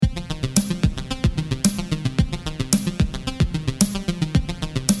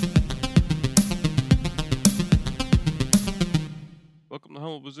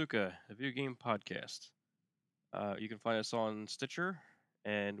Bazooka, a video game podcast. You can find us on Stitcher,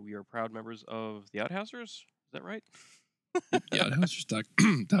 and we are proud members of the Outhousers. Is that right? Yep,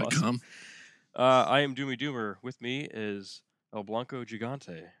 Awesome. com. I am Doomy Doomer. With me is El Blanco Gigante.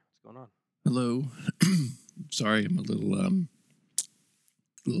 What's going on? Hello. Sorry, I'm a little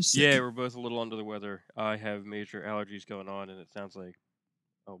sick. Yeah, we're both a little under the weather. I have major allergies going on, and it sounds like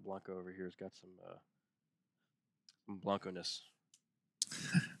El Blanco over here has got some Blanco-ness.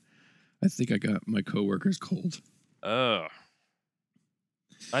 I think I got my coworker's cold. Ugh.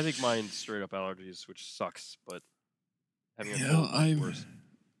 I think mine's straight up allergies, which sucks, but having a cold is worse.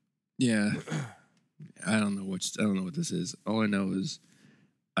 Yeah. I don't know what this is. All I know is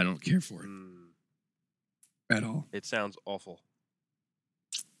I don't care for it at all. It sounds awful.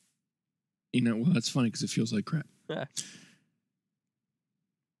 You know, well, that's funny because it feels like crap.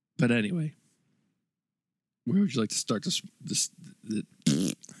 But anyway, where would you like to start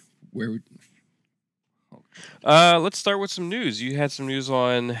where would? Let's start with some news. You had some news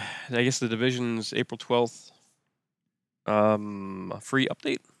on, I guess, the Division's April 12th free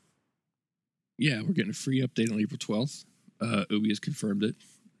update. Yeah, we're getting a free update on April 12th. Ubi has confirmed it.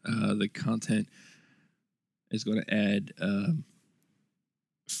 The content is going to add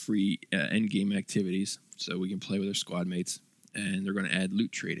free end-game activities so we can play with our squad mates. And they're going to add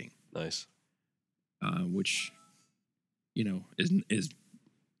loot trading. Nice. Which, you know, is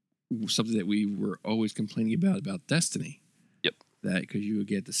something that we were always complaining about Destiny. Yep. That because you would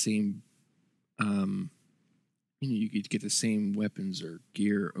get the same, you could get the same weapons or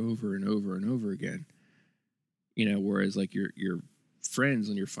gear over and over and over again. You know, whereas like your friends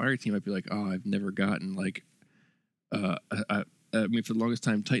on your fire team might be like, oh, I've never gotten like, I mean, for the longest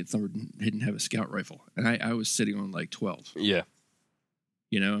time, Titan Thumper didn't have a scout rifle, and I was sitting on like 12. Yeah.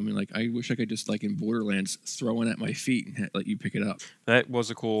 You know, I mean, like, I wish I could just, like, in Borderlands, throw it at my feet and let you pick it up. That was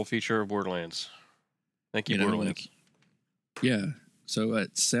a cool feature of Borderlands. Thank you, Borderlands. Yeah. So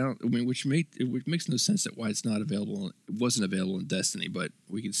which makes no sense that why it's not available. It wasn't available in Destiny, but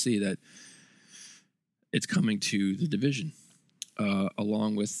we can see that it's coming to the Division,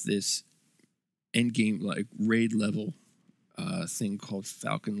 along with this end game like raid level thing called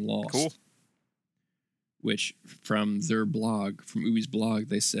Falcon Lost. Cool. Which from their blog, from Ubi's blog,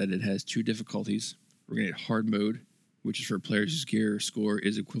 they said it has two difficulties. We're going to get hard mode, which is for players whose gear score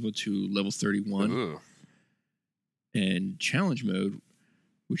is equivalent to level 31. Ooh. And challenge mode,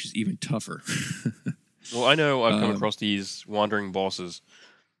 which is even tougher. Well, I know I've come across these wandering bosses,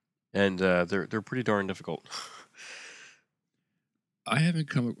 and they're pretty darn difficult. I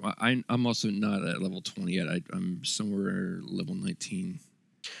haven't come. I'm also not at level 20 yet. I'm somewhere level 19.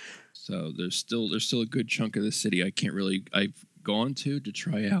 So there's still a good chunk of the city I've gone to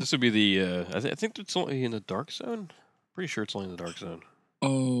try out. This would be the I think it's only in the dark zone. Pretty sure it's only in the dark zone.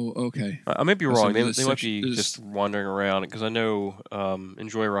 Oh, okay. I might be wrong. They might be just wandering around because I know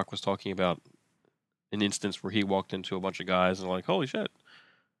Enjoy Rock was talking about an instance where he walked into a bunch of guys and like, holy shit,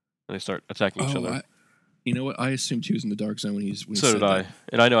 and they start attacking each other. You know what? I assumed he was in the dark zone when he so did I.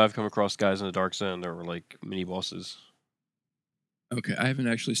 And I know I've come across guys in the dark zone that were like mini bosses. Okay, I haven't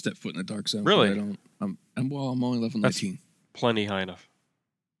actually stepped foot in the dark zone. Really? I'm only level 19. Plenty high enough.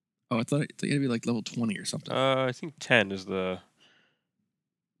 Oh, I thought you had to be like level 20 or something. I think 10 is the.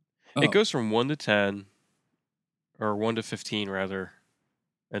 Oh. It goes from 1 to 10, or 1 to 15 rather,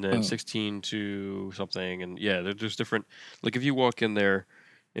 and then 16 to something, and yeah, there's different. Like if you walk in there,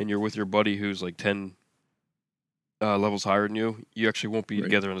 and you're with your buddy who's like 10 levels higher than you, you actually won't be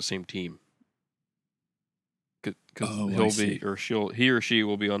together on the same team. Because he or she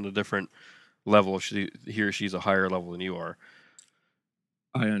will be on a different level if he or she's a higher level than you are.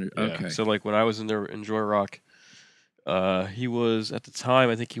 Okay. So like when I was in there in Joy Rock, he was at the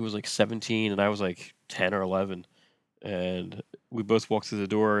time I think he was like 17 and I was like 10 or 11, and we both walked through the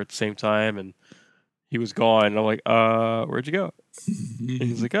door at the same time and he was gone and I'm like, where'd you go? And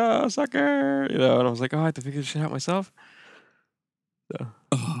he's like, oh, sucker, and I was like, oh, I have to figure this shit out myself. So,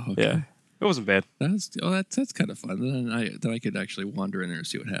 okay. Yeah. It wasn't bad. That's kind of fun. Then I could actually wander in there and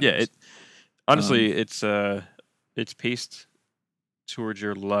see what happens. Yeah, honestly, it's paced towards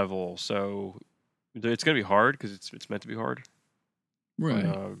your level, so it's gonna be hard because it's meant to be hard. Right.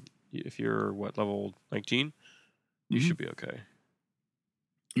 If you're level 19, you should be okay.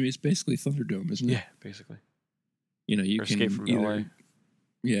 I mean, it's basically Thunderdome, isn't it? Yeah, basically. You know, you or can escape from LA.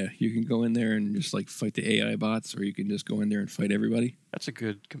 Yeah, you can go in there and just like fight the AI bots, or you can just go in there and fight everybody. That's a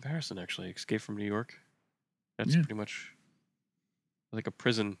good comparison, actually. Escape from New York. That's pretty much like a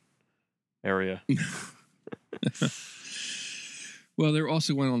prison area. Well, they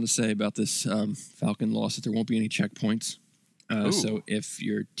also went on to say about this Falcon Lost that there won't be any checkpoints. So Ooh. if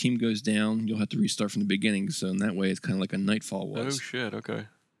your team goes down, you'll have to restart from the beginning. So in that way, it's kind of like a Nightfall Oh was. shit. Okay.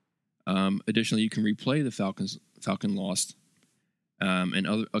 Additionally, you can replay the Falcon Lost and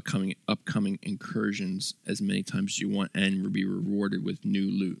other upcoming incursions as many times as you want, and be rewarded with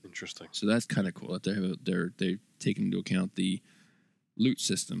new loot. Interesting. So that's kind of cool that they're taking into account the loot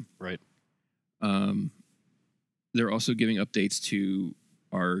system. Right. They're also giving updates to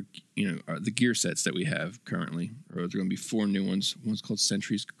our the gear sets that we have currently. Or there are going to be 4 new ones. One's called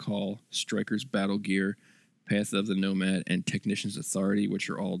Sentry's Call, Striker's Battle Gear, Path of the Nomad, and Technician's Authority, which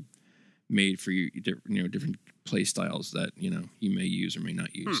are all made for different play styles that you may use or may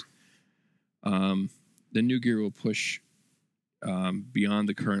not use. The new gear will push beyond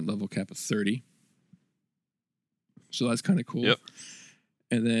the current level cap of 30, so that's kind of cool. Yep.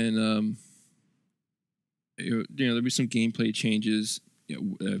 And then there'll be some gameplay changes.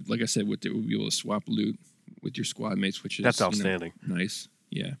 Like I said, we'll be able to swap loot with your squad mates, which is That's outstanding. Nice.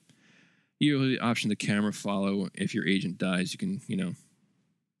 Yeah. You have the option to camera follow. If your agent dies, you can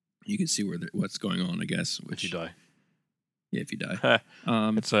you can see what's going on, I guess. If you die. Yeah, if you die.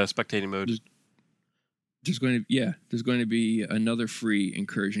 It's a spectating mode. There's going to be another free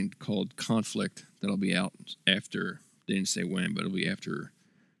incursion called Conflict that'll be out after. They didn't say when, but it'll be after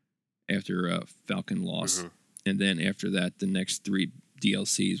Falcon Lost, and then after that, the next 3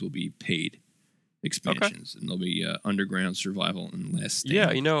 DLCs will be paid expansions, and they'll be Underground, Survival, and Last Stand. Yeah,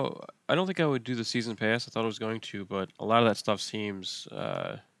 I don't think I would do the season pass. I thought I was going to, but a lot of that stuff seems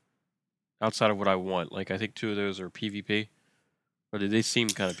outside of what I want. Like I think 2 of those are PvP, but they seem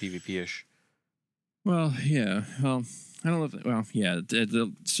kind of PvP-ish. Well, yeah. Well, I don't know if. Well, yeah.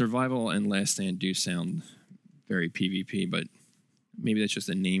 The Survival and Last Stand do sound very PvP, but maybe that's just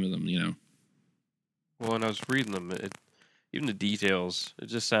the name of them, Well, when I was reading them, even the details, it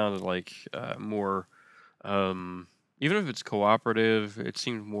just sounded like more. Even if it's cooperative, it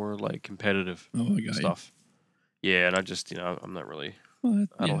seemed more like competitive stuff. Yeah, and I just, I'm not really. Well,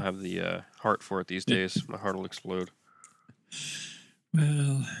 I don't have the heart for it these days. My heart will explode.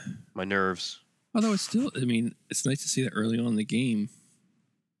 Well, my nerves. Although it's still, it's nice to see that early on in the game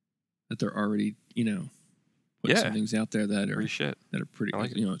that they're already, putting some things out there that are pretty.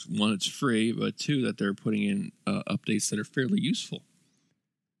 Like it's, 1, it's free, but 2, that they're putting in updates that are fairly useful.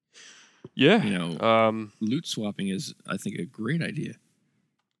 Yeah. Loot swapping is, I think, a great idea.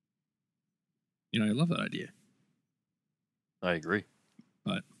 I love that idea. I agree.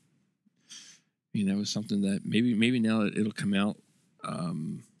 But that was something that maybe now it'll come out.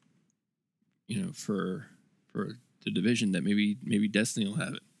 For the Division, that maybe Destiny will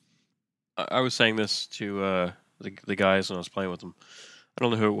have it. I was saying this to the guys when I was playing with them. I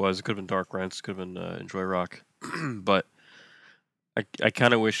don't know who it was. It could have been Dark Rents. It could have been Enjoy Rock. But I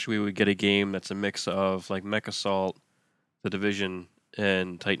kind of wish we would get a game that's a mix of like Mech Assault, The Division,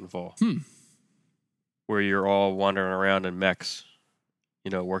 and Titanfall. Where you're all wandering around in mechs,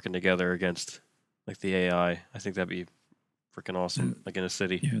 working together against like the AI. I think that'd be freaking awesome, like in a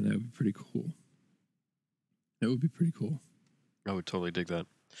city. Yeah, that would be pretty cool. That would be pretty cool. I would totally dig that.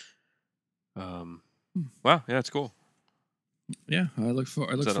 Wow, yeah, it's cool. Yeah, I look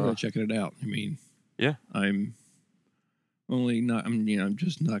forward to checking it out. Yeah, I'm only not. I'm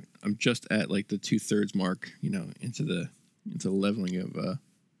just at like the 2/3 mark. Into the leveling of the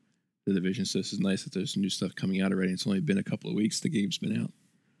Division. So this is nice that there's new stuff coming out already. It's only been a couple of weeks. The game's been out.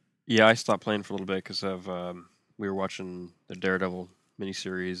 Yeah, I stopped playing for a little bit because of we were watching the Daredevil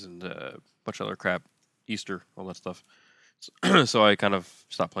miniseries and a bunch of other crap, Easter, all that stuff. So I kind of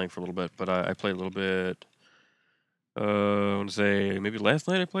stopped playing for a little bit, but I played a little bit. I want to say maybe last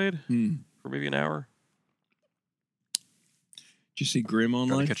night I played for maybe an hour. Did you see Grim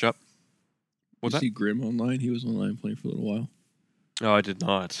online? Trying to catch up. Did you see Grim online? He was online playing for a little while. No, I did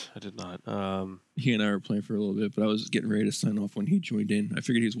not. He and I were playing for a little bit, but I was getting ready to sign off when he joined in. I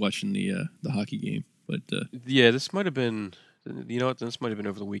figured he was watching the hockey game, but yeah, this might have been. You know what? This might have been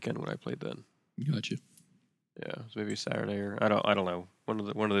over the weekend when I played then. Gotcha. Yeah, it was maybe Saturday or I don't know. One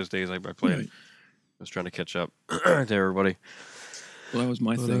of those days I played. Right. I was trying to catch up to everybody. Well, that was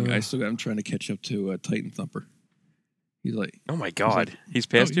my thing. I'm trying to catch up to Titan Thumper. He's like, oh my god, he's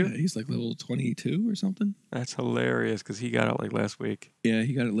past you. Yeah, he's like level 22 or something. That's hilarious because he got out like last week. Yeah,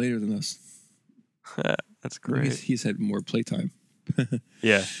 he got it later than us. That's great. Well, he's had more playtime.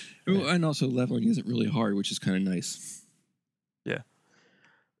 Yeah. Well, and also leveling isn't really hard, which is kind of nice. Yeah.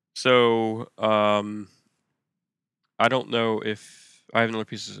 So, I don't know if I have another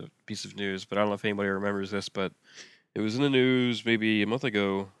piece of news, but I don't know if anybody remembers this, but it was in the news maybe a month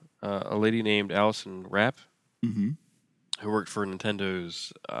ago. A lady named Allison Rapp, who worked for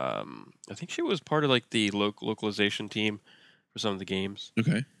Nintendo's. I think she was part of like the localization team for some of the games.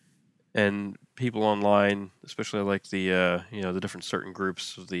 Okay. And people online, especially like the the different certain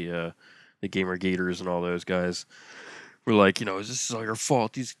groups of the gamer gators and all those guys, were like, is this all your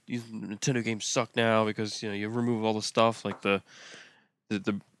fault? These Nintendo games suck now because you remove all the stuff like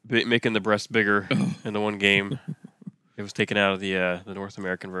making the breast bigger Oh, in the one game. It was taken out of the North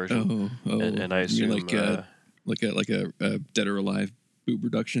American version, and I You mean assume like a Dead or Alive boob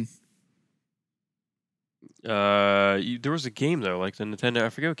reduction? there was a game though, like the Nintendo. I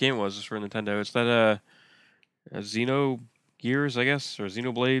forget what game it was. It's for Nintendo. It's that Xeno Gears, I guess, or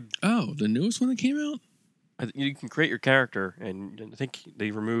Xenoblade. Oh, the newest one that came out? You can create your character, and I think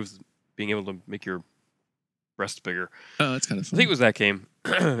they removed being able to make your breast bigger. Oh, that's kind of I fun. think it was that game.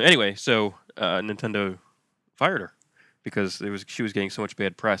 Anyway, so Nintendo fired her because she was getting so much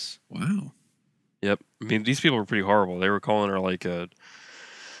bad press. Wow. Yep. I mean, these people were pretty horrible. They were calling her like a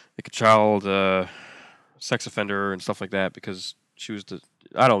child sex offender and stuff like that because she was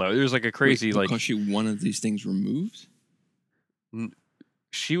I don't know. It was like a crazy Wait, because she wanted these things removed?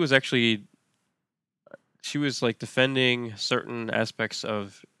 She was actually like defending certain aspects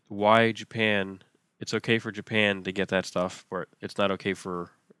of why it's okay for Japan to get that stuff, but it's not okay for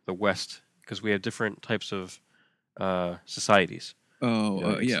the West because we have different types of societies.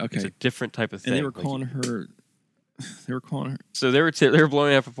 Oh, yeah, okay. It's a different type of thing. And they were calling her. They were calling her. So they were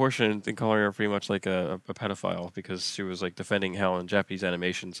blowing out proportion and calling her pretty much like a pedophile because she was like defending how in Japanese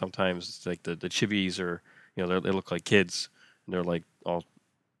animation sometimes it's like the chibis are they look like kids and they're like all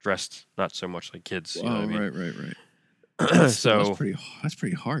dressed not so much like kids. Oh, You know what I mean? right. So that's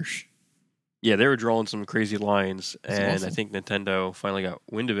pretty harsh. yeah, they were drawing some crazy lines, That's and awful. I think Nintendo finally got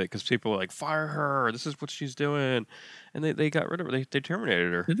wind of it because people were like, "Fire her! This is what she's doing," and they got rid of her. They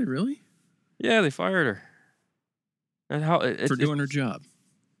terminated her. Did they really? Yeah, they fired her. And how For doing her job?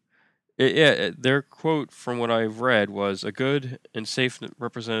 their quote from what I've read was a good and safe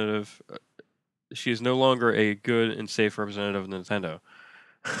representative. She is no longer a good and safe representative of Nintendo.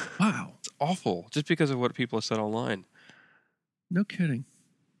 Wow. It's awful, just because of what people have said online. No kidding.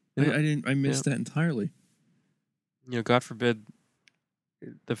 Yeah. I missed that entirely. God forbid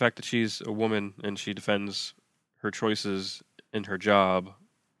the fact that she's a woman and she defends her choices in her job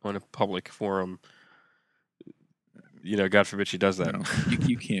on a public forum. God forbid she does that. No,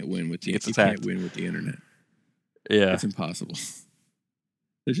 you can't win with the Gets attacked. can't win with the internet. Yeah, It's impossible.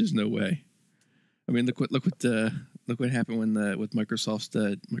 There's just no way. I mean, look what happened with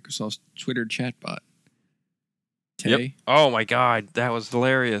Microsoft's Twitter chatbot. Tay. Yep. Oh my God, that was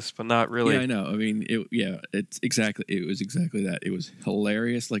hilarious, but not really. Yeah, I know. I mean, it was exactly that. It was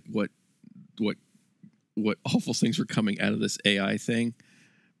hilarious. Like what awful things were coming out of this AI thing,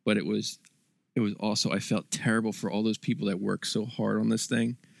 but it was also, I felt terrible for all those people that worked so hard on this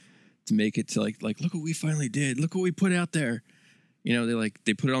thing to make it to like look what we finally did. Look what we put out there.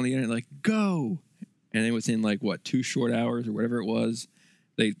 They put it on the internet like go, and then within 2 short hours or whatever it was,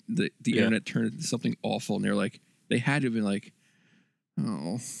 the internet turned into something awful, and they're like they had to have been like,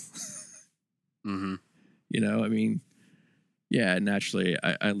 oh, Mm-hmm. I mean, yeah, naturally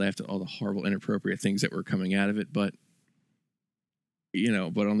I laughed at all the horrible, inappropriate things that were coming out of it, but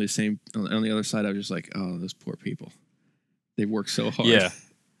but on the other side, I was just like, oh, those poor people. They work so hard. Yeah.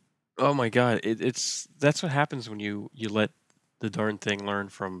 Oh my God, that's what happens when you let the darn thing learn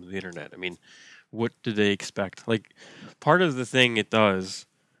from the internet. I mean, what do they expect? Like, part of the thing it does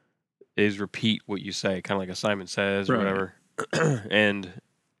is repeat what you say, kind of like a Simon Says or Right. whatever. And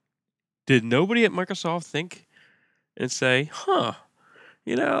did nobody at Microsoft think and say, huh,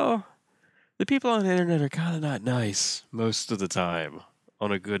 the people on the internet are kind of not nice most of the time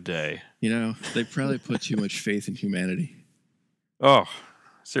on a good day. They probably put too much faith in humanity. Oh,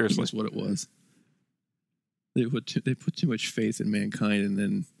 seriously. That's what it was. They put too much faith in mankind, and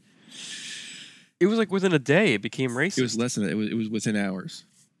then It was like within a day it became racist. it was less than that. It was within hours.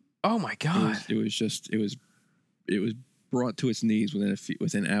 Oh my God. It was brought to its knees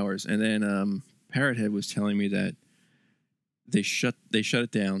within hours. And then Parrot Head was telling me that they shut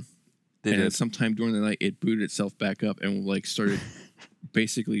it down. They and did. sometime during the night it booted itself back up and started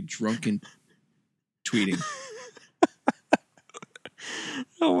basically drunken tweeting.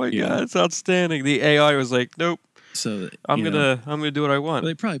 Oh my Yeah. God, it's outstanding. The AI was like, nope, So I'm gonna do what I want. Well,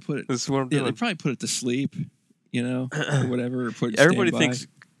 they probably put it. This is what I'm Yeah, doing. they probably put it to sleep. Or whatever. Or put it Everybody standby. thinks,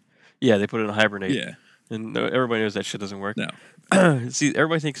 yeah, they put it in hibernate. Yeah. And everybody knows that shit doesn't work. No. See,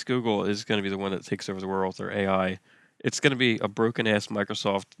 everybody thinks Google is going to be the one that takes over the world with their AI. It's going to be a broken ass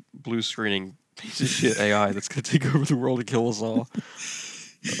Microsoft blue screening piece of shit AI that's going to take over the world and kill us all.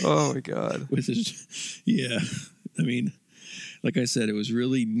 Oh my God. Which is, yeah. I mean, like I said, it was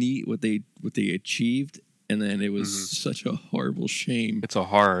really neat what they achieved, and then it was Mhm. such a horrible shame. It's a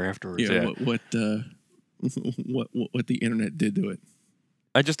horror afterwards. You know, Yeah. what the internet did to it.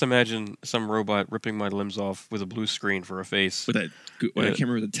 I just imagine some robot ripping my limbs off with a blue screen for a face. But I Yeah. can't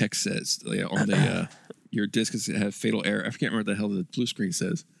remember what the text says on the your disk is have fatal error. I can't remember what the hell the blue screen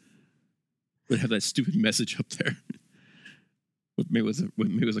says. But have that stupid message up there. Maybe it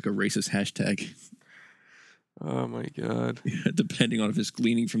was like a racist hashtag. Oh my god. Depending on if it's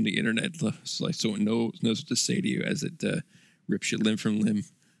gleaning from the internet, so it knows what to say to you as it rips you limb from limb.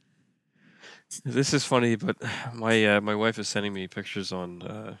 This is funny, but my wife is sending me pictures on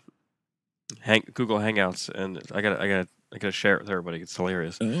Google Hangouts, and I gotta share it with everybody. It's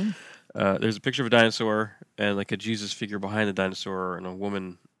hilarious. Oh, There's a picture of a dinosaur and like a Jesus figure behind the dinosaur, and a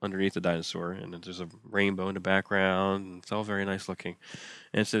woman underneath the dinosaur, and then there's a rainbow in the background, and it's all very nice looking.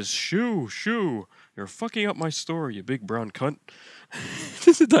 And it says, "Shoo, shoo, you're fucking up my story, you big brown cunt."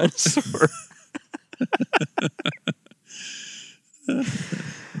 It's a dinosaur.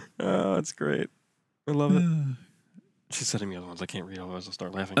 Oh, that's great. I love it. She's sending me other ones. I can't read, otherwise I'll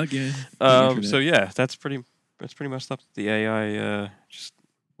start laughing. again. So yeah, that's pretty messed up. The AI just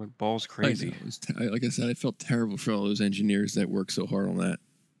went balls crazy. Like I said, I felt terrible for all those engineers that worked so hard on that.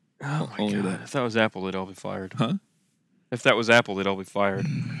 Oh my Only god! that. If that was Apple, they'd all be fired. Huh? If that was Apple, they'd all be fired.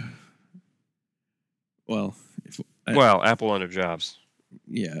 Well, Well, Apple under Jobs.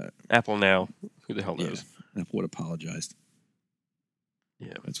 yeah, Apple now. Who the hell knows? Apple would apologized.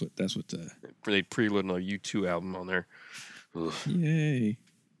 Yeah. That's what. They preloaded a U2 album on there. Ugh. Yay!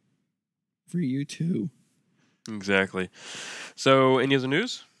 For you too. Exactly. So, any other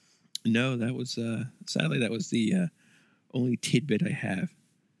news? No, that was sadly that was the only tidbit I have.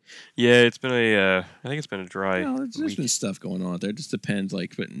 Yeah, it's been I think it's been a dry Well, there's week. been stuff going on out there. It just depends,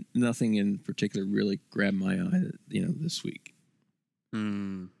 but nothing in particular really grabbed my eye. This week.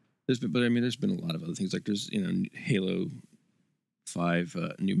 Hmm. There's been a lot of other things. Like there's Halo 5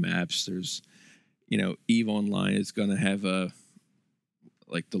 new maps. There's EVE Online is going to have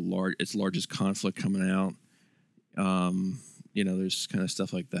its largest conflict coming out. There's kind of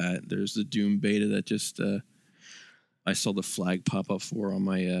stuff like that. There's the Doom beta that just I saw the flag pop up for on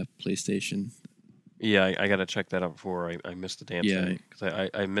my PlayStation. Yeah, I gotta check that out before I miss the damn thing, because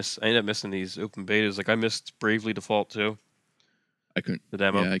I end up missing these open betas. Like I missed Bravely Default 2, I couldn't. the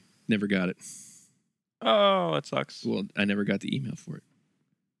demo. Yeah, I never got it. Oh, that sucks. Well, I never got the email for it.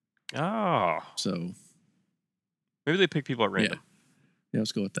 Oh, So maybe they pick people at random. yeah,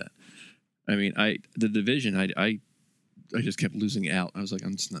 let's go with that. I mean, the Division, I just kept losing out. I was like,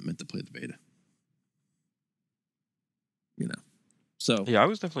 I'm just not meant to play the beta. So Yeah, I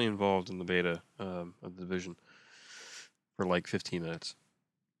was definitely involved in the beta of the Division for like 15 minutes.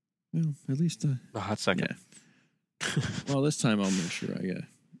 well, at least A hot second. yeah. Well, this time I'll make sure I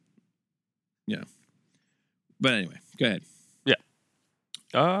yeah. But anyway, go ahead. Yeah.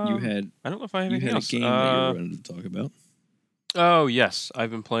 You had I don't know if I have a anything else. game that you wanted to talk about. Oh yes, I've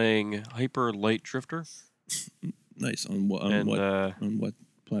been playing Hyper Light Drifter. Nice. On what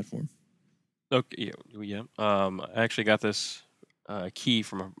platform? Okay, yeah. I actually got this key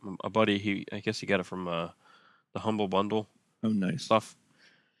from a buddy. I guess he got it from the Humble Bundle Oh, nice. stuff.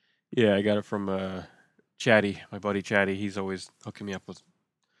 Yeah, I got it from Chatty, my buddy Chatty. He's always hooking me up with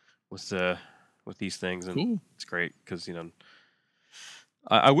these things, and Cool. it's great because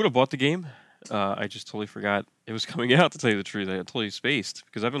I would have bought the game. I just totally forgot it was coming out. To tell you the truth, I totally spaced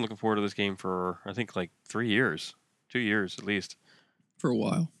because I've been looking forward to this game for I think like 3 years, 2 years at least. For a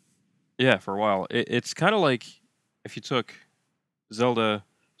while. Yeah, for a while. It's kind of like if you took Zelda,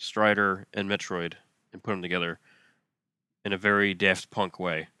 Strider, and Metroid and put them together in a very Daft Punk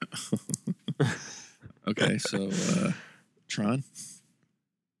way. Okay, so Tron.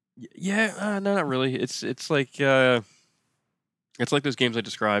 Yeah, no, not really. It's like those games I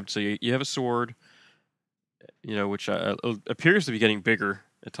described. So you have a sword, which appears to be getting bigger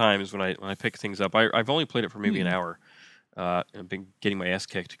at times when I pick things up. I've only played it for maybe an hour. I've been getting my ass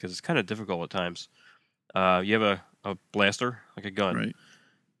kicked because it's kind of difficult at times. You have a blaster, like a gun, Right.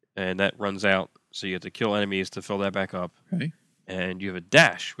 and that runs out, so you have to kill enemies to fill that back up. Okay. And you have a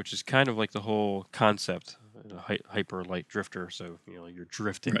dash, which is kind of like the whole concept, Hyper Light Drifter. So you're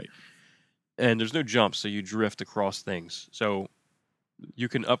drifting, Right. and there's no jump, so you drift across things. So you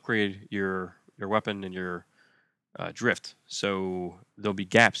can upgrade your weapon and your drift. So there'll be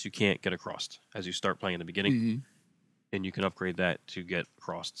gaps you can't get across as you start playing in the beginning. Mm-hmm. And you can upgrade that to get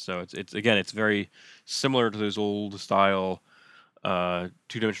crossed. So it's very similar to those old style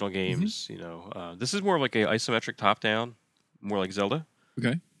two-dimensional games. This is more like a isometric top-down, more like Zelda.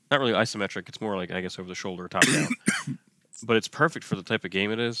 Okay. Not really isometric. It's more like I guess over the shoulder, top-down. But it's perfect for the type of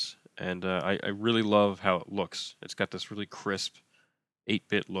game it is. and I really love how it looks. It's got this really crisp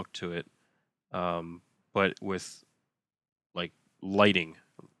 8-bit look to it, but with like lighting,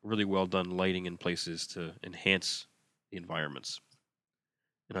 really well done lighting in places to enhance the environments.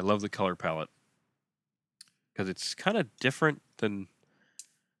 And I love the color palette because it's kind of different than, it's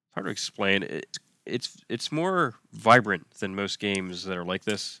hard to explain. It's more vibrant than most games that are like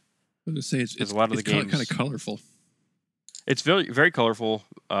this. I was gonna say Because a lot of the kind games, of colorful. it's very colorful,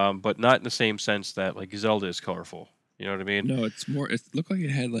 but not in the same sense that like Zelda is colorful. You know what I mean? No, it's more. It looked like it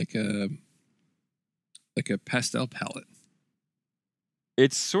had like a pastel palette.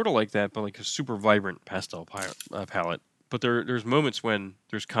 It's sort of like that, but like a super vibrant pastel palette. But there's moments when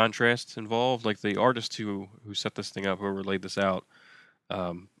there's contrast involved. Like the artist who set this thing up, whoever laid this out.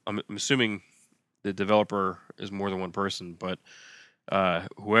 I'm assuming the developer is more than one person, but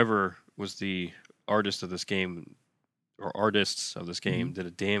whoever was the artist of this game or artists of this game did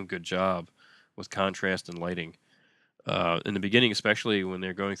a damn good job with contrast and lighting. In the beginning, especially when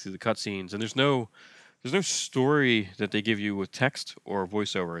they're going through the cutscenes, and there's no story that they give you with text or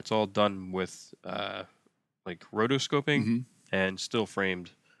voiceover. It's all done with like rotoscoping Mm-hmm. and still framed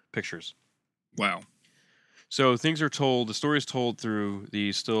pictures. Wow. So things are told, the story is told through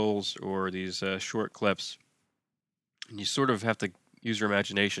these stills or these short clips, and you sort of have to use your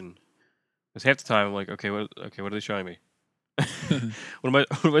imagination. Because half the time I'm like, okay, what are they showing me? What am I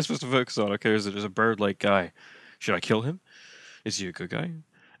supposed to focus on? Okay, there's a bird-like guy. Should I kill him? Is he a good guy?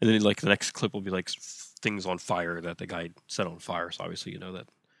 And then like the next clip will be like things on fire that the guy set on fire. So obviously you know that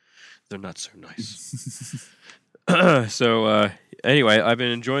they're not so nice. So anyway, I've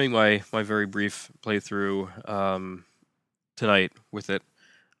been enjoying my very brief playthrough tonight with it.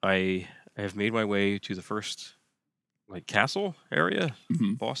 I have made my way to the first like castle area,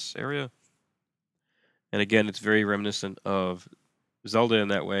 Mhm. boss area, and again, it's very reminiscent of Zelda in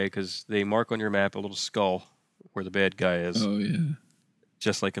that way because they mark on your map a little skull where the bad guy is, Oh yeah.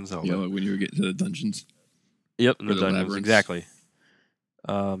 just like in Zelda. Yeah, like when you were getting to the dungeons Yep, in or the the dungeons, labyrinths. exactly.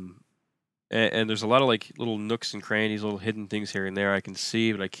 Um, and there's a lot of like little nooks and crannies, little hidden things here and there I can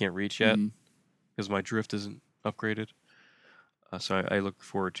see, but I can't reach yet Mhm. because my drift isn't upgraded. So I look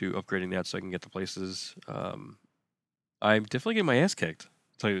forward to upgrading that so I can get to places. I'm definitely getting my ass kicked, to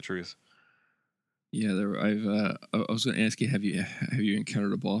tell you the truth. Yeah, there. I was going to ask you, have you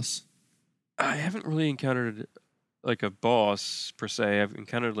encountered a boss? I haven't really encountered like a boss per se. I've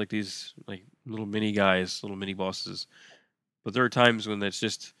encountered like these like little mini guys, little mini bosses. But there are times when it's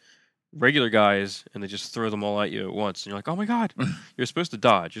just regular guys and they just throw them all at you at once, and you're like, "Oh my god!" You're supposed to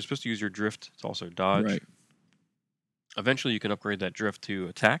dodge. You're supposed to use your drift to also dodge. Right. Eventually, you can upgrade that drift to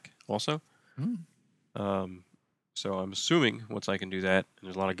attack also. Oh, Um, so I'm assuming once I can do that, and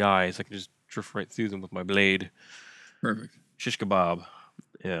there's a lot of guys, I can just drift right through them with my blade. perfect. Shish kebab.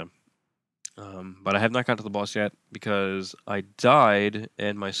 Yeah. But I have not got to the boss yet because I died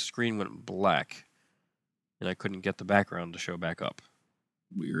and my screen went black, and I couldn't get the background to show back up.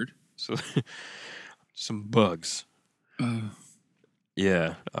 Weird. So some bugs. Uh,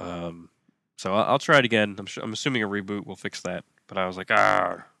 Yeah. So I'll try it again. I'm assuming a reboot will fix that. But I was like,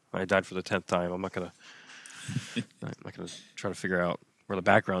 I died for the 10th time. I'm not gonna try to figure out where the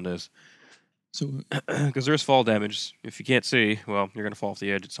background is so because there's fall damage. If you can't see, well, you're gonna fall off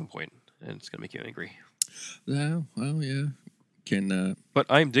the edge at some point, and it's gonna make you angry. well, yeah. Can But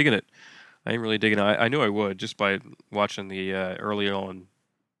I'm digging it. I am really digging it. I knew I would just by watching the early on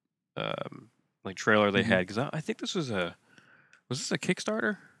um, like trailer they Mhm. had because I think this was this a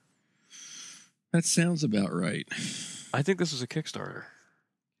Kickstarter? that sounds about right. I think this was a Kickstarter.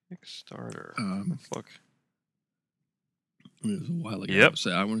 Kickstarter. Let's look. It was a while ago, Yep,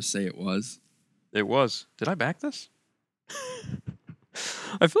 so I want to say it was. it was. Did I back this?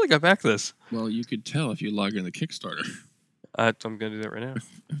 I feel like I backed this. Well, you could tell if you log in the Kickstarter. I'm gonna do that right now.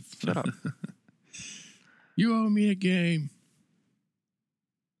 Shut up. You owe me a game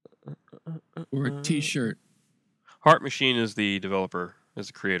or a T-shirt. Heart Machine is the developer, is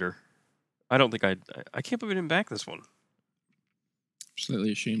the creator. I don't think I can't believe I didn't back this one.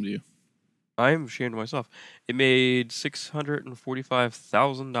 Slightly ashamed of you. I'm ashamed of myself. It made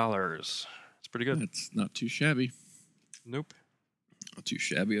 $645,000. It's pretty good. That's not too shabby. Nope. Not too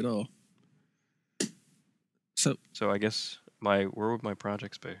shabby at all. So So I guess where would my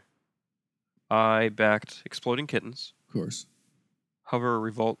projects be? I backed Exploding Kittens, of course, Hover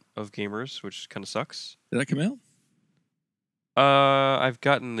Revolt of Gamers, which kind of sucks. did that come out? I've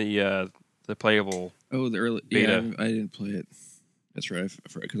gotten the playable Oh, the early beta. Yeah, I didn't play it. That's right.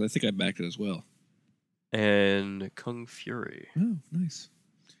 Because I think I backed it as well. And Kung Fury. Oh, nice.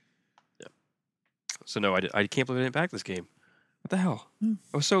 So no, I can't believe I didn't back this game. What the hell? Hmm.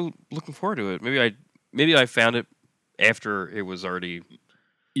 I was so looking forward to it. Maybe I found it after it was already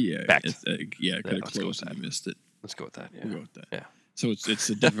Yeah, backed. it Yeah, could have let's go with closed and that. you missed it. Let's go with that. Yeah. We'll go with that. Yeah. So it's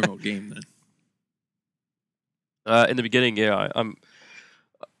a difficult game then. In the beginning, yeah, I'm.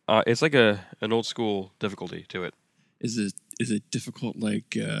 It's like an old school difficulty to it. Is it difficult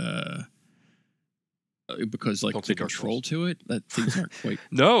because like Don't the say Dark control Souls. to it that things aren't quite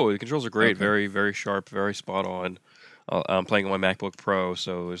No, the controls are great. Okay. Very, very sharp. Very spot on. I'm playing on my MacBook Pro,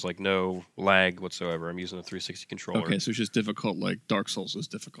 so there's like no lag whatsoever. I'm using a 360 controller. okay? So it's just difficult like Dark Souls is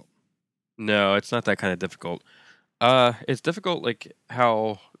difficult. No, it's not that kind of difficult. It's difficult like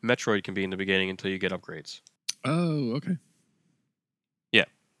how Metroid can be in the beginning until you get upgrades. Oh, okay.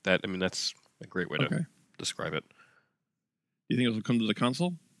 That's a great way to Okay. describe it. You think it'll come to the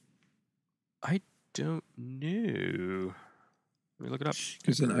console? I don't know. Let me look it up.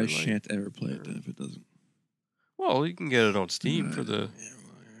 Because then I Hyper Light- shan't ever play it then if it doesn't. Well, you can get it on Steam for the.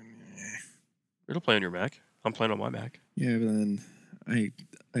 It'll play on your Mac. I'm playing on my Mac. Yeah, but then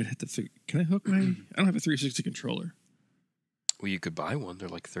I'd have to figure. Can I hook my? I don't have a 360 controller. Well, you could buy one. They're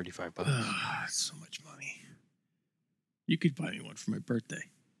like $35. Ah, so much money. You could buy me one for my birthday.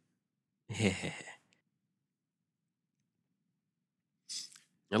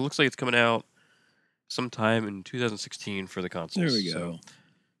 It looks like it's coming out sometime in 2016 for the consoles. There we go. So,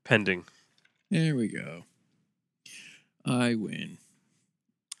 pending. There we go. I win.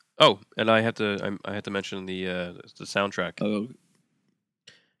 Oh, and I have to mention the soundtrack Oh,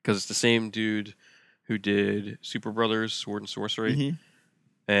 because it's the same dude who did Super Brothers, Sword and Sorcery, mhm.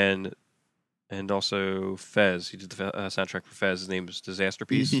 and also Fez. He did the soundtrack for Fez. His name is Disaster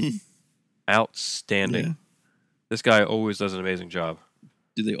Piece. Mhm. Outstanding. Yeah. This guy always does an amazing job.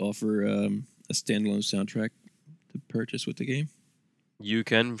 Do they offer a standalone soundtrack to purchase with the game? You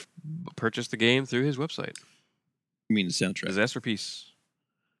can purchase the game through his website. I mean the soundtrack. Disaster Piece.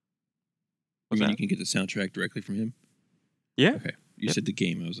 I What's mean that? you can get the soundtrack directly from him. Yeah. Okay. You Yep. said the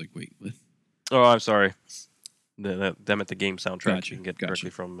game. I was like, wait, what? Oh, I'm sorry. Them at the game soundtrack Gotcha, you can get gotcha. directly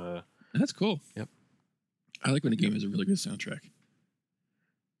from. That's cool. Yep. I like when a game has a really good soundtrack.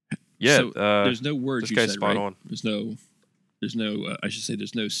 Yeah. So, there's no words this you guy's said, spot right? on. There's no. I should say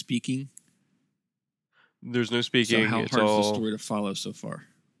there's no speaking. There's no speaking. So how it's hard all. is the story to follow so far?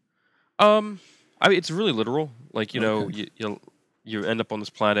 It's really literal. Like Okay. you end up on this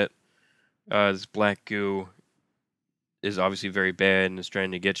planet. This black goo is obviously very bad and is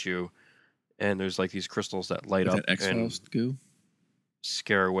trying to get you. And there's like these crystals that light Like up that X-Files and goo?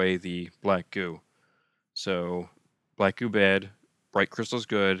 scare away the black goo. So black goo bad, bright crystals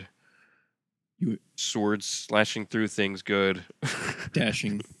good. You- Swords slashing through things good.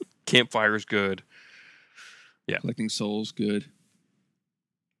 Dashing, Campfires good. Yeah. collecting souls, good.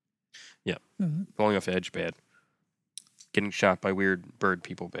 Yeah. Uh, Falling off edge bad. Getting shot by weird bird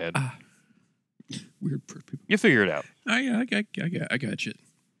people bad. weird bird people. You figure it out. I got you.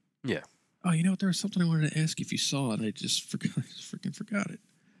 Yeah. Oh, you know what? There was something I wanted to ask you if you saw it. I just forgot. I just freaking forgot it.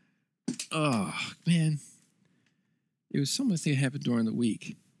 Oh man, it was something that happened during the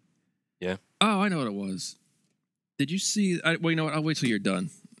week. Yeah. Oh, I know what it was. Did you see? Well, you know what? I'll wait till you're done.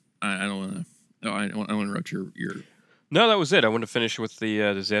 I don't want to. No, I don't want to interrupt your. No, that was it. I wanted to finish with the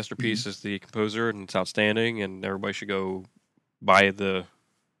Disaster Mm-hmm. Piece as the composer, and it's outstanding, and everybody should go buy the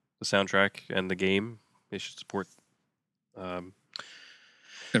soundtrack and the game. They should support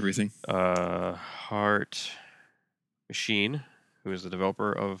Everything. Heart Machine, who is the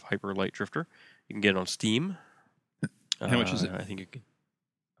developer of Hyper Light Drifter. You can get it on Steam. How much is it? I think you can.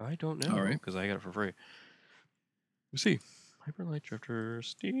 I don't know All right. because I got it for free. Let's see. Hyper Light Drifter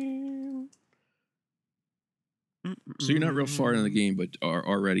Steam. So you're not real far in the game, but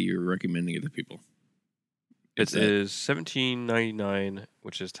already you're recommending it to people. It is $17.99,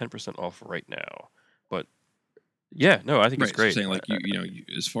 which is 10% off right now. But yeah, no, I think it's Right, great. So saying like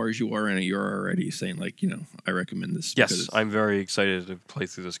as far as you are in it, you're already saying like I recommend this. Yes, because it's I'm very excited to play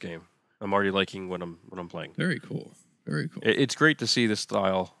through this game. I'm already liking what I'm playing. very cool. Very cool. It's great to see this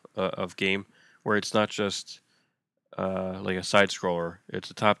style of game where it's not just like a side scroller.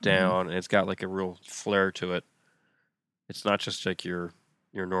 It's a top down, and it's got like a real flair to it. It's not just like your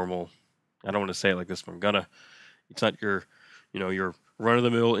normal. I don't want to say it like this, but I'm gonna. It's not your run of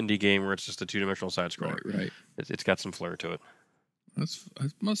the mill indie game where it's just a 2-dimensional side scroller. Right. It's got some flair to it. That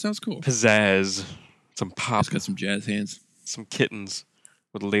sounds cool. Pizzazz, some pop, It's got some jazz hands. some kittens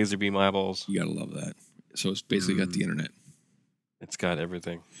with laser beam eyeballs. You gotta love that. So it's basically got the internet. It's got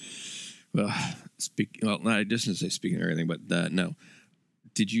everything. Well, not just to say speaking of everything, but no.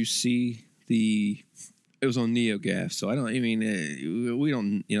 Did you see the It was on NeoGAF, so I don't. I mean, we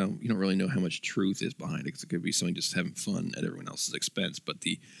don't. You know, you don't really know how much truth is behind it because it could be something just having fun at everyone else's expense. But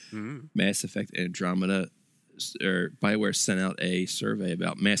the Mass Effect Andromeda, or BioWare sent out a survey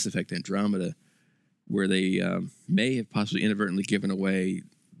about Mass Effect Andromeda, where they may have possibly inadvertently given away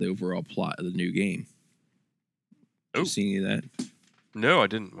the overall plot of the new game. Did you see any of that? No, I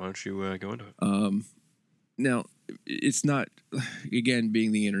didn't. Why don't you go into it? Now, it's not, again,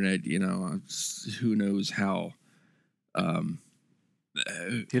 being the internet, you know, who knows how. The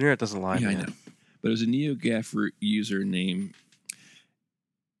internet doesn't lie, Yeah, man. I know. But it was a NeoGAF user named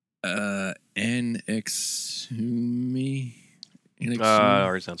NXumi.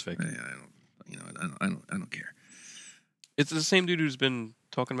 Already sounds fake. I don't care. It's the same dude who's been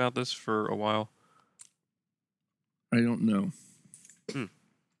talking about this for a while. I don't know.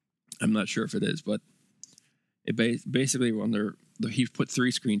 I'm not sure if it is, but it basically he put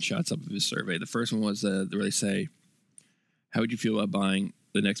 3 screenshots up of his survey. The first one was where they say, "How would you feel about buying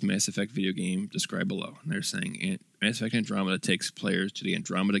the next Mass Effect video game? Describe below." And they're saying Mass Effect Andromeda takes players to the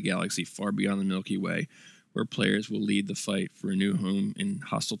Andromeda galaxy far beyond the Milky Way, where players will lead the fight for a new home in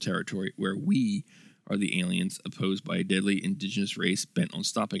hostile territory, where we are the aliens opposed by a deadly indigenous race bent on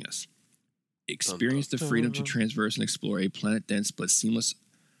stopping us. Experience the freedom to traverse and explore a planet-dense but seamless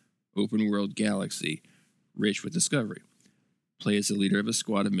open-world galaxy rich with discovery. Play as the leader of a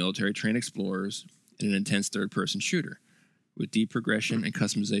squad of military-trained explorers in an intense third-person shooter with deep progression and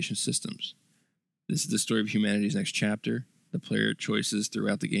customization systems. This is the story of humanity's next chapter. The player choices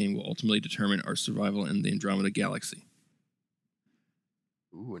throughout the game will ultimately determine our survival in the Andromeda galaxy.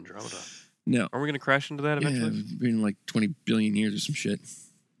 Ooh, Andromeda. No. Are we going to crash into that eventually? Yeah, been like 20 billion years or some shit.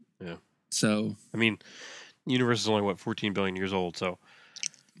 Yeah. So, I mean, the universe is only, 14 billion years old, so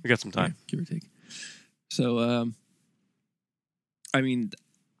we got some time. Yeah, give or take. So, I mean,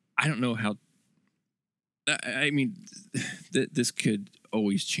 I don't know how. I mean, this could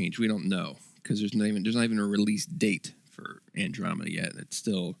always change. We don't know because there's not even a release date for Andromeda yet. It's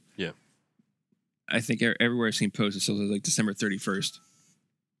still. Yeah. I think everywhere I've seen posts, it still says like December 31st,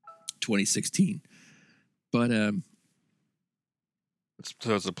 2016. But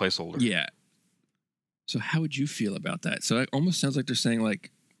so it's a placeholder. Yeah. So how would you feel about that? So it almost sounds like they're saying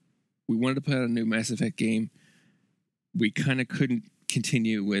like, we wanted to put out a new Mass Effect game. We kind of couldn't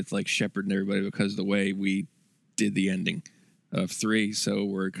continue with like Shepard and everybody because of the way we did the ending of 3. So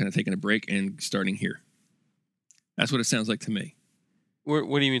we're kind of taking a break and starting here. That's what it sounds like to me. What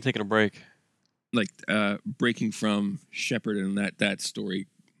do you mean taking a break? Like breaking from Shepard and that story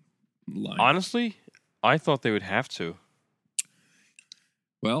line. Honestly, I thought they would have to.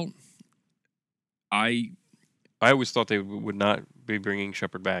 Well, I always thought they would not be bringing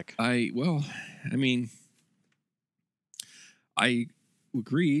Shepard back. I mean, I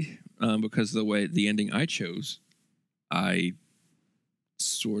agreed because of the way the ending I chose, I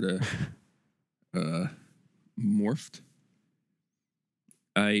sort of morphed.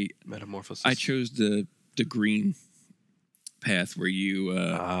 Metamorphosis. I chose the green path where you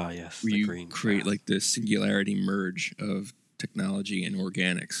yes, where the you green create path. like the singularity merge of technology and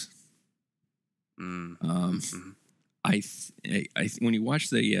organics. I when you watch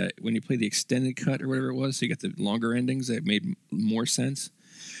when you play the extended cut or whatever it was, so you got the longer endings that made more sense.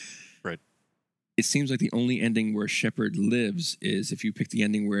 Right. It seems like the only ending where Shepard lives is if you pick the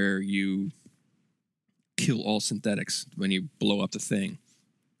ending where you kill all synthetics when you blow up the thing,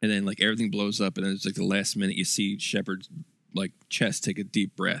 and then like everything blows up, and then it's like the last minute you see Shepard's like chest take a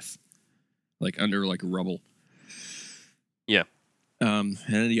deep breath, like under like rubble. Yeah. And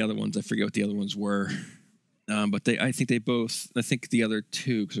then the other ones, I forget what the other ones were. But I think the other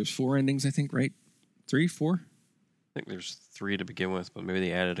 2, because there's 4 endings, I think, right? 3, 4? I think there's 3 to begin with, but maybe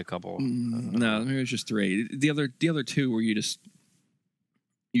they added a couple. No, maybe it was just 3. The other 2 where you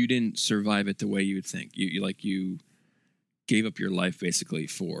didn't survive it the way you would think. You gave up your life basically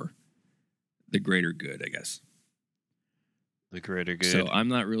for the greater good, I guess. The greater good. So I'm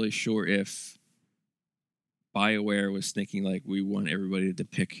not really sure if BioWare was thinking like we want everybody to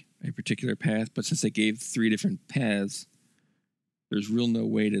pick a particular path, but since they gave 3 different paths, there's no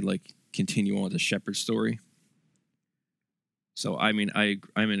way to like continue on with the Shepard story. So I mean,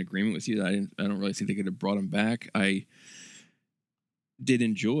 I'm in agreement with you that I don't really think they could have brought him back. I did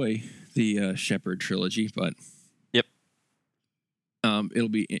enjoy the Shepard trilogy, but yep,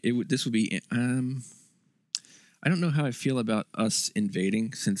 this will be I don't know how I feel about us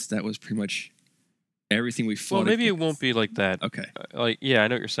invading, since that was pretty much everything we fought. Well, maybe it won't be like that. Okay. Yeah, I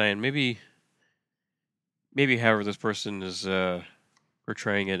know what you're saying. Maybe, however, this person is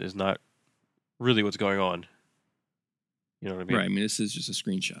portraying it is not really what's going on. You know what I mean? Right. I mean, this is just a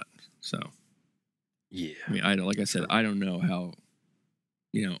screenshot. So. Yeah. I mean, I don't, like I said, Sure. I don't know how,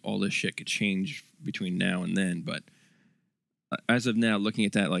 all this shit could change between now and then, but as of now, looking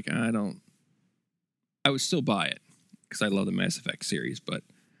at that, like, I would still buy it because I love the Mass Effect series, but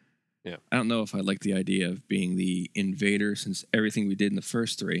Yeah. I don't know if I like the idea of being the invader, since everything we did in the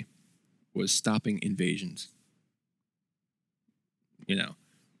first three was stopping invasions. Yeah.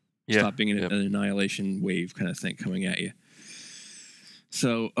 Stopping Yep. an annihilation wave kind of thing coming at you.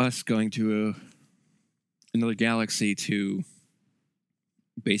 So us going to another galaxy to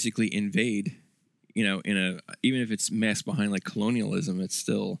basically invade, even if it's masked behind like colonialism, it's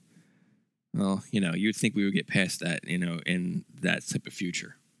still, well, you'd think we would get past that, in that type of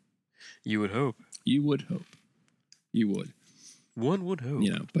future. You would hope. You would hope. You would. One would hope.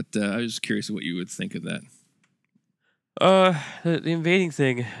 But I was just curious what you would think of that. The invading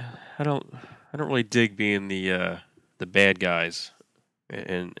thing, I don't really dig being the bad guys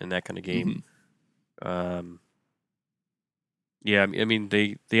in that kind of game. Mhm. Yeah, I mean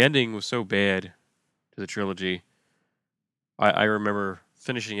the ending was so bad to the trilogy. I remember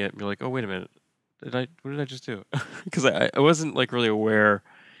finishing it and be like, oh wait a minute, what did I just do? Because I wasn't like really aware.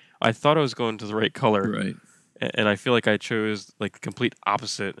 I thought I was going to the right color, Right. and I feel like I chose like the complete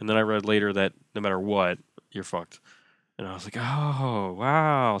opposite. And then I read later that no matter what, you're fucked. And I was like, oh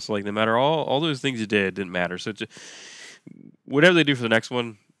wow. So like no matter all those things you didn't matter. So whatever they do for the next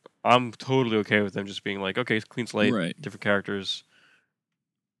one, I'm totally okay with them just being like, okay, clean slate, Right. different characters.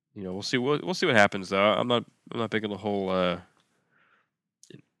 We'll see what happens though. I'm not big on the whole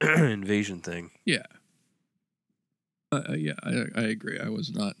invasion thing. Yeah. Yeah, I agree. I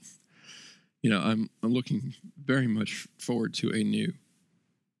was not. I'm looking very much forward to a new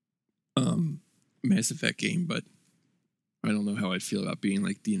Mass Effect game, but I don't know how I'd feel about being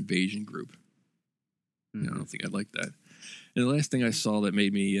like the invasion group. I don't think I'd like that. And the last thing I saw that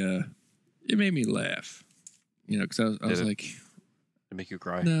made me it made me laugh. Because I was Did it? like, To make you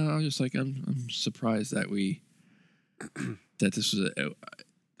cry. no, I was just like, I'm surprised that that this was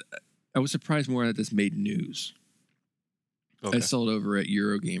I was surprised more that this made news. Okay. I saw it over at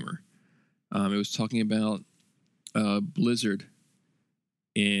Eurogamer. It was talking about Blizzard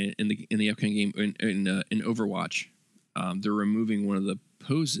in the upcoming game in Overwatch. They're removing one of the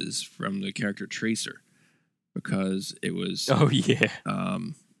poses from the character Tracer because it was Oh yeah.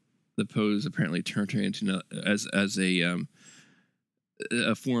 the pose apparently turned her into as a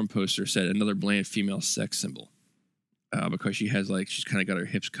forum poster said, another bland female sex symbol. Because she's kind of got her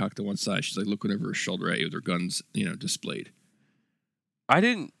hips cocked to one side. She's like looking over her shoulder at you with her guns, displayed. I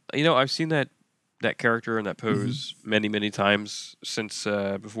didn't. I've seen that character in that pose many times since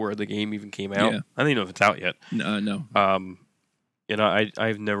before the game even came out. Yeah. I don't even know if it's out yet. No.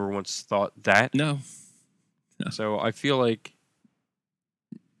 I've never once thought that. No. So I feel like,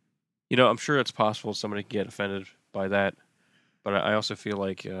 I'm sure it's possible somebody can get offended by that, but I also feel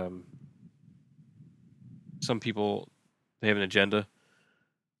like some people, they have an agenda,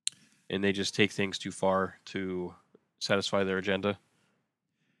 and they just take things too far to satisfy their agenda.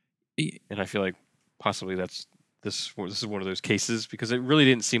 And I feel like possibly this is one of those cases, because it really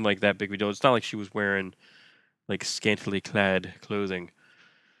didn't seem like that big of a deal. It's not like she was wearing like scantily clad clothing.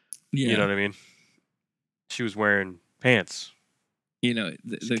 Yeah. You know what I mean? She was wearing pants.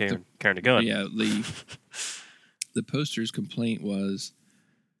 Carrying a gun. Yeah, the poster's complaint was,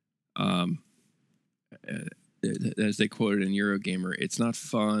 as they quoted in Eurogamer, it's not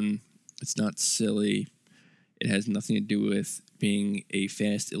fun, it's not silly, it has nothing to do with being a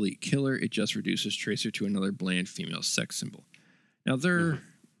fast elite killer. It just reduces Tracer to another bland female sex symbol. Now their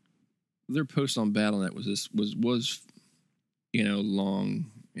post on BattleNet was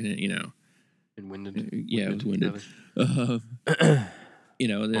long and And winded. yeah, it was winded.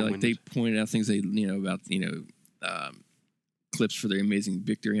 They pointed out things about clips for their amazing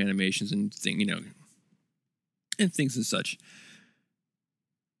victory animations and and things and such.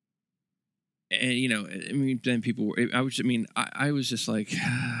 And then people were. I was just like,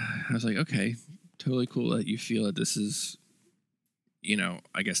 I was like, okay, totally cool that you feel that this is,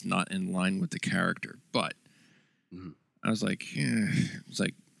 I guess not in line with the character, but I was like, it's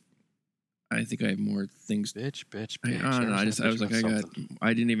like, I think I have more things. Bitch. I don't know. I was like,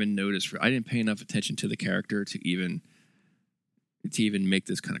 I didn't even notice. I didn't pay enough attention to the character to even make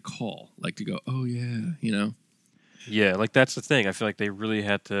this kind of call, like to go, oh yeah, Yeah, like that's the thing. I feel like they really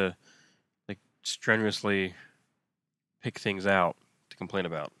had to like strenuously pick things out to complain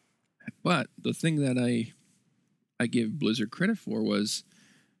about. But the thing that I give Blizzard credit for was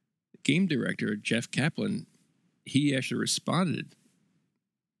game director Jeff Kaplan. He actually responded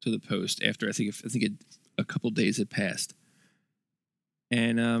to the post after I think a couple days had passed,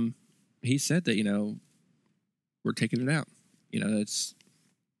 and he said that we're taking it out. It's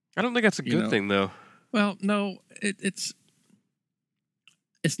I don't think that's a you good know thing, though. well, no, it's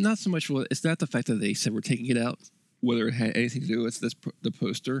not so much. Well, it's not the fact that they said we're taking it out, whether it had anything to do with the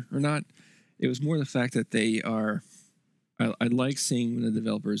poster or not. It was more the fact that they are. I like seeing when the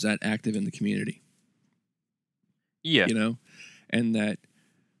developer is that active in the community, Yeah. And that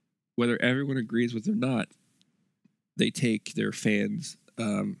whether everyone agrees with it or not, they take their fans'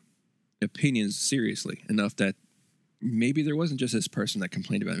 opinions seriously enough that maybe there wasn't just this person that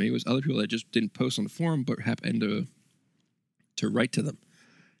complained about it. Maybe it was other people that just didn't post on the forum but happened to write to them,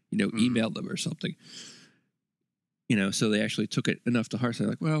 email them or something. So they actually took it enough to heart. So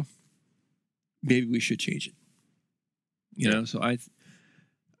they're like, well, maybe we should change it. So I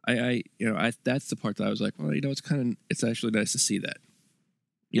that's the part that I was like, well, it's actually nice to see that.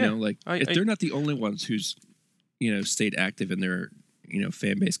 They're not the only ones who's, stayed active in their,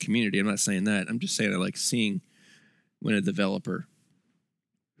 fan base community. I'm not saying that. I'm just saying I like seeing when a developer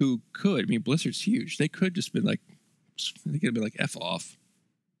who could, Blizzard's huge. They could just been like, they could have been like, F off.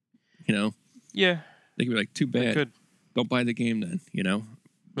 Yeah. They could be like, too bad. Could. Don't buy the game then,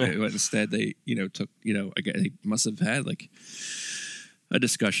 But instead they, took, again, they must have had like a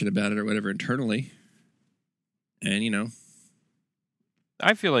discussion about it or whatever internally. And,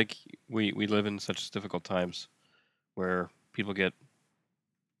 I feel like we live in such difficult times where people get,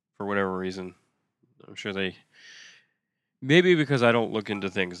 for whatever reason, I'm sure they, maybe because I don't look into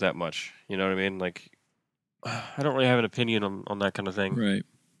things that much, you know what I mean? Like, I don't really have an opinion on that kind of thing. right.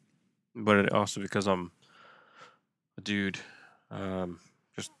 But also because I'm a dude,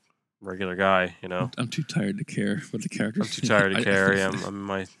 just regular guy, I'm too tired to care what the characters. I'm too tired to care. Yeah, I'm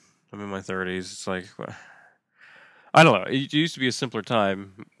in my 30s. It's like, I don't know. It used to be a simpler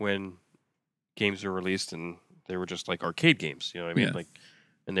time when games were released and they were just like arcade games. You know what I mean? Yeah. Like,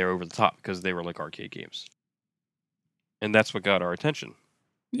 and they were over the top because they were like arcade games, and that's what got our attention.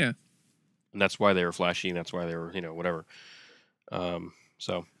 Yeah. And that's why they were flashy. And that's why they were, whatever.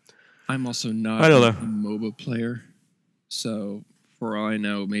 So I'm also not I don't a know. MOBA player, so for all I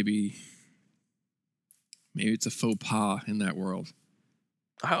know, maybe it's a faux pas in that world.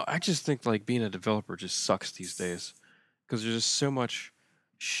 I just think like being a developer just sucks these days because there's just so much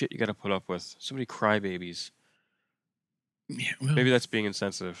shit you got to put up with. So many crybabies. Yeah, well, Maybe that's being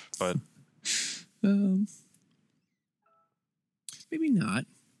insensitive, but maybe not.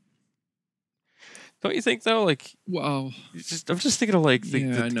 don't you think though? Like, Well, I'm just thinking of like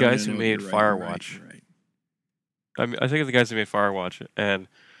the guys who made Firewatch. You're right. I mean, I think of the guys who made Firewatch, and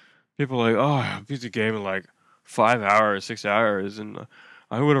people are like, oh, I beat the game in like 5 hours, 6 hours, and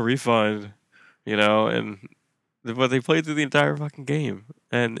I want a refund, but they played through the entire fucking game.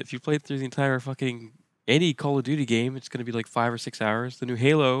 And if you played through the entire fucking any Call of Duty game, it's gonna be like 5 or 6 hours. The new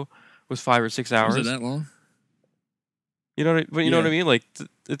Halo was 5 or 6 hours. Was it that long? You know what I mean? Like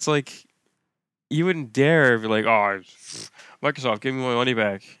it's like you wouldn't dare be like, oh, Microsoft, give me my money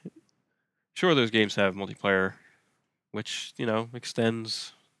back. Sure, those games have multiplayer, which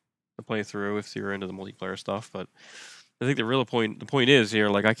extends the playthrough if you're into the multiplayer stuff. But I think the point is here,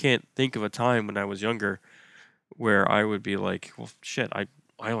 like I can't think of a time when I was younger where I would be like, well, shit, I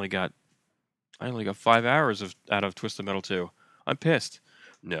only got 5 hours out of Twisted Metal 2. I'm pissed.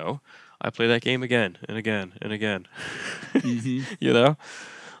 No, I play that game again and again and again. Mm-hmm.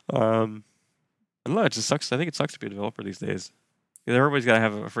 I don't know. It just sucks. I think it sucks to be a developer these days. Everybody's got to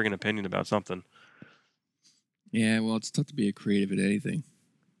have a friggin' opinion about something. Yeah, well, it's tough to be a creative at anything.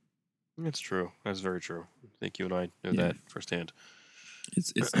 That's true. That's very true. I think you and I know that firsthand.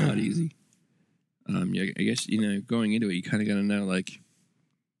 It's not easy. I guess going into it, you kind of got to know, like,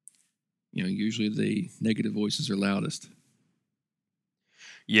 usually the negative voices are loudest.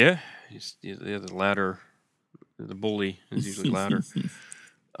 Yeah, the ladder, the bully is usually louder.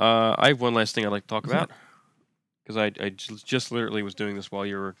 I have one last thing I'd like to talk about because I just literally was doing this while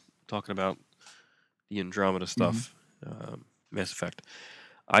you were talking about the Andromeda stuff, Mass Effect.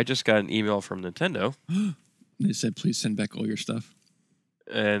 I just got an email from Nintendo. They said, please send back all your stuff.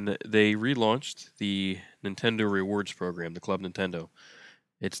 And they relaunched the Nintendo Rewards program, the Club Nintendo.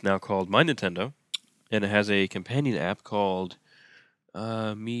 It's now called My Nintendo, and it has a companion app called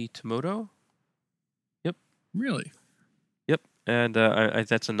Miitomoto. Yep. Really? Yep. And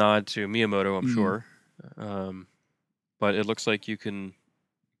that's a nod to Miyamoto, I'm sure. But it looks like you can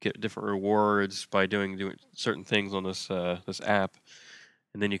get different rewards by doing certain things on this this app,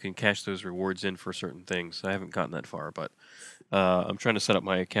 and then you can cash those rewards in for certain things. I haven't gotten that far, but I'm trying to set up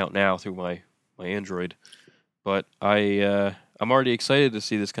my account now through my Android. But I'm already excited to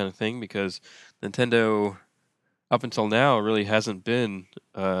see this kind of thing because Nintendo, up until now really hasn't been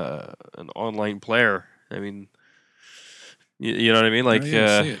an online player. I mean, you know what I mean? Oh Like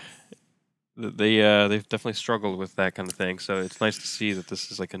yeah, I see it. they've definitely struggled with that kind of thing. So it's nice to see that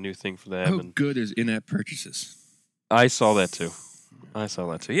this is like a new thing for them. How And good is in-app purchases? I saw that too. I saw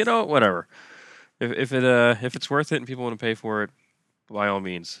that too. You know, whatever. If it's worth it and people want to pay for it, by all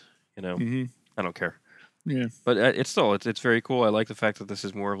means. You know, Mm-hmm. I don't care. Yeah. But it's very cool. I like the fact that this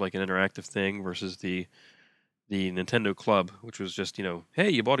is more of like an interactive thing versus the Nintendo Club, which was just, hey,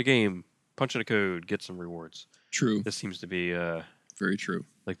 you bought a game, punch in a code, get some rewards. True. This seems to be Very true.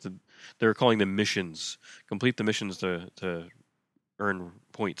 like they're calling them missions. Complete the missions to earn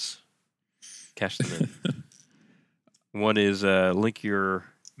points, cash them in. One is link your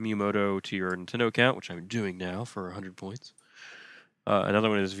Miyamoto to your Nintendo account, which I'm doing now for 100 points. Another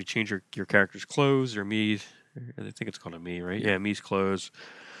one is if you change your character's clothes or Mii, I think it's called a Mii, right? Yeah, Mii's clothes.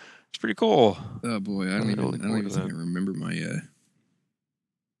 It's pretty cool. Oh boy, I don't Really even looking forward to think I that. remember my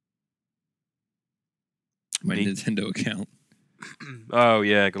Me? Nintendo account. Oh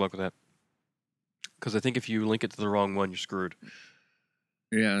yeah, good luck with that. Because I think if you link it to the wrong one, you're screwed.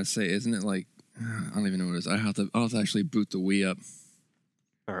 Yeah, I say, isn't it like I don't even know what it is. I'll have to actually boot the Wii up.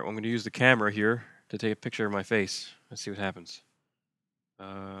 All right, well, I'm going to use the camera here to take a picture of my face. Let's see what happens.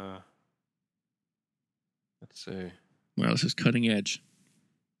 Let's see. Wow, this is cutting edge.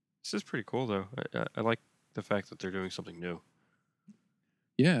 This is pretty cool, though. I like the fact that they're doing something new.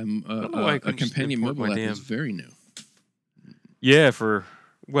 Yeah, I don't know why I a couldn't just companion import mobile my app damn. is very new. Yeah, for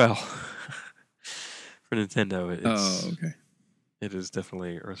Nintendo, Okay. it is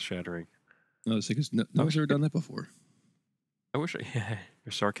definitely earth shattering. No, it's because no one's ever done that before. I wish your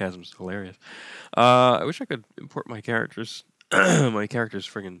sarcasm's hilarious. I wish I could import my characters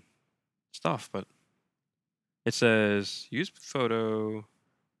friggin' stuff, but it says use photo,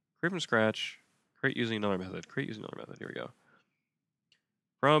 create from scratch, create using another method. Create using another method. Here we go.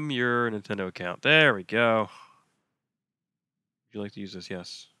 From your Nintendo account. There we go. Would you like to use this?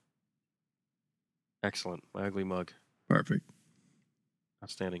 Yes. Excellent. My ugly mug. Perfect.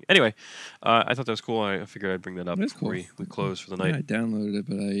 Outstanding. Anyway, I thought that was cool. I figured I'd bring that up That's before cool. we close for the Yeah, night. I downloaded it,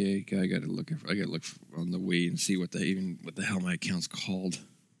 but I got to look. I got to look on the Wii and see what the hell my account's called.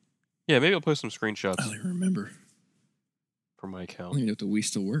 Yeah, maybe I'll post some screenshots I don't even remember. from my I account. don't even know if the Wii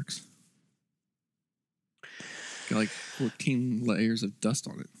still works. Got like 14 layers of dust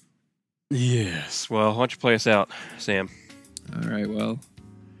on it. Yes. Well, why don't you play us out, Sam? All right. Well,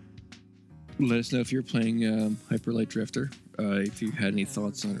 let us know if you're playing Hyper Light Drifter. If you had any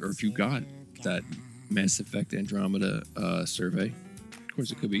thoughts on, or if you got that Mass Effect Andromeda survey. Of course,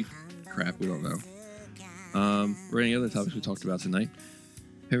 it could be crap. We don't know. Or any other topics we talked about tonight.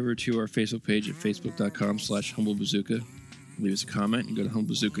 Head over to our Facebook page at facebook.com/humblebazooka. Leave us a comment and go to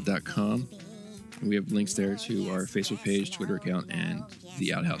humblebazooka.com. And we have links there to our Facebook page, Twitter account, and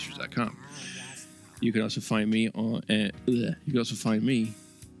theouthousers.com. You can also find me on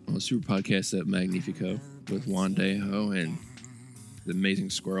Super Podcast at Magnifico with Juan Dejo and the Amazing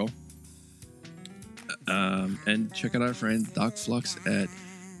Squirrel. And check out our friend Doc Flux at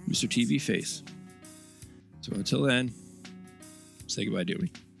Mr. TV Face. So until then, say goodbye,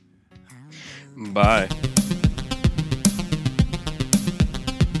 Dewey. Bye.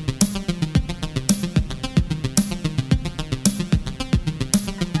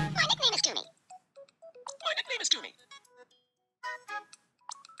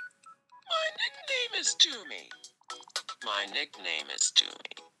 My nickname is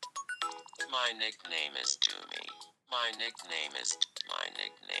Doomy. My nickname is Doomy. My nickname is Doomy. My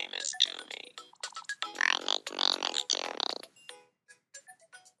nickname is Doomy.